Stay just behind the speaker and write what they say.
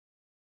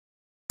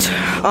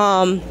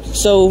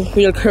So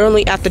we are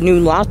currently at the new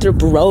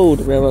Lothrop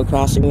Road railroad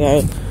crossing.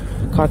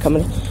 Car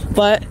coming,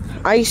 but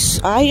I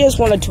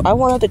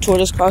wanted to tour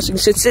this crossing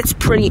since it's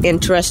pretty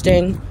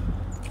interesting.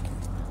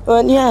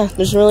 But yeah,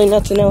 there's really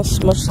nothing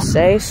else much to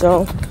say,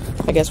 so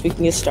I guess we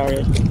can get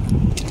started.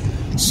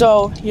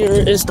 So here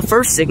is the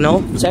first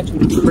signal. It's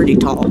actually pretty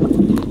tall,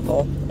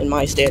 well, in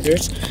my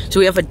standards. So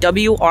we have a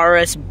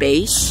WRS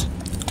base,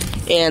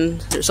 and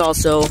there's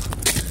also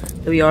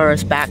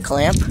WRS back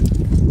clamp.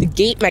 The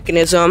gate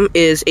mechanism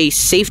is a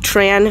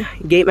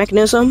SafeTran gate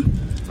mechanism.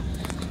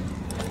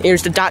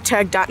 Here's the dot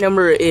tag. Dot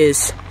number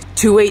is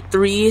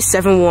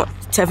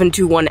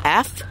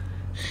 283-721F.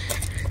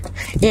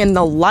 And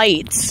the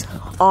lights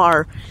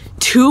are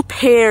 2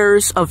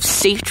 pairs of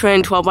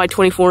SafeTran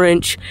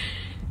 12x24-inch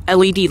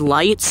LED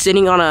lights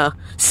sitting on a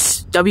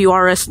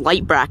WRS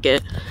light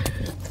bracket.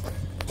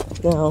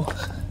 Now,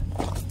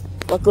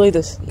 luckily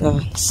the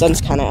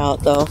sun's kind of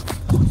out though.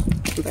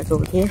 Come back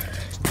over here.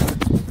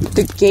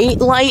 The gate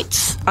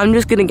lights, I'm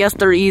just gonna guess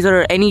they're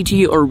either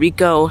NEG or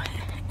Ricoh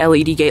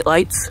LED gate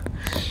lights.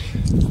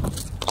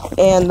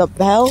 And the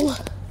bell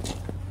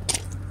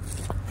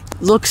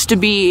looks to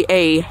be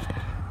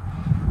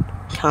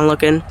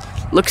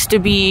looks to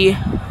be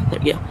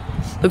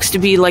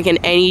like an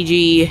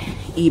NEG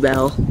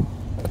e-bell.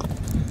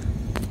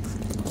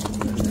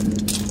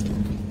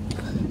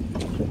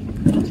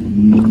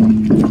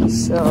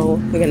 So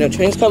we got no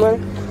trains coming.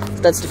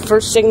 That's the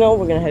first signal.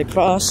 We're gonna head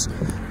across.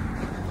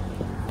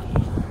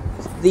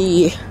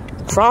 The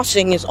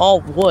crossing is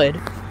all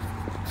wood.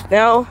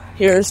 Now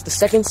here's the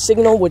second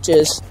signal, which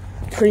is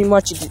pretty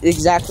much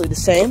exactly the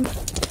same.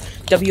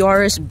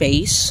 WRS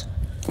base.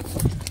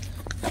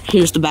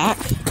 Here's the back.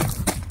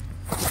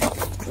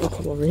 We'll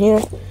come over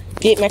here.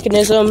 Gate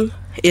mechanism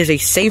is a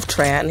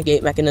SafeTran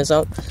gate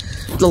mechanism.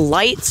 The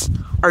lights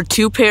are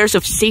 2 pairs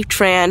of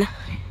SafeTran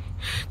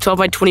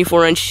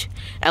 12x24-inch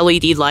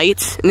LED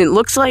lights, and it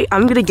looks like,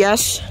 I'm gonna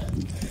guess,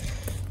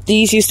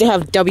 these used to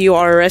have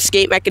WRS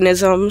gate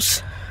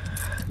mechanisms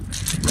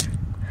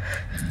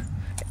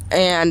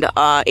and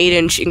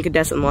 8-inch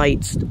incandescent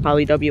lights,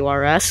 probably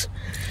WRS,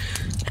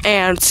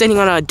 and sitting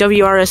on a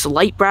WRS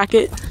light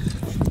bracket.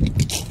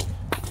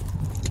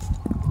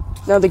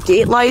 Now the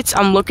gate lights,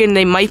 I'm looking,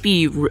 they might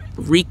be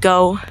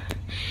Ricoh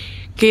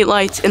gate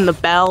lights, and the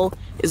bell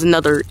is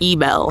another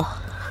e-bell.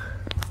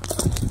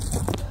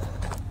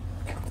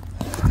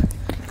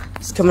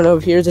 It's coming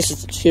over here.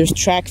 Here's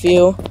track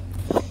view.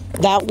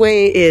 That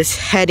way is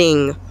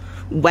heading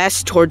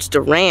west towards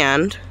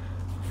Durand,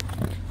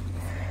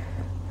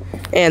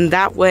 and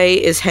that way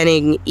is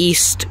heading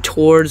east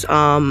towards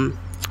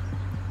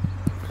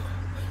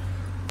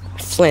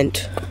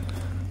Flint.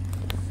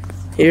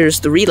 Here's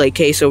the relay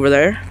case over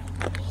there.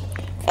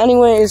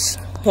 Anyways,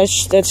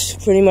 that's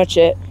pretty much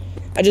it.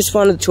 I just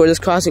wanted to tour this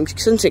crossing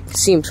since it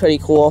seemed pretty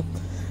cool.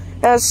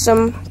 It has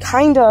some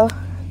kinda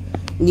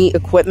neat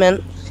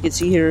equipment. You can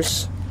see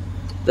here's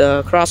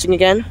the crossing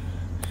again.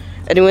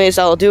 Anyways,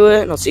 I'll do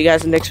it, and I'll see you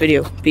guys in the next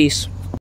video. Peace.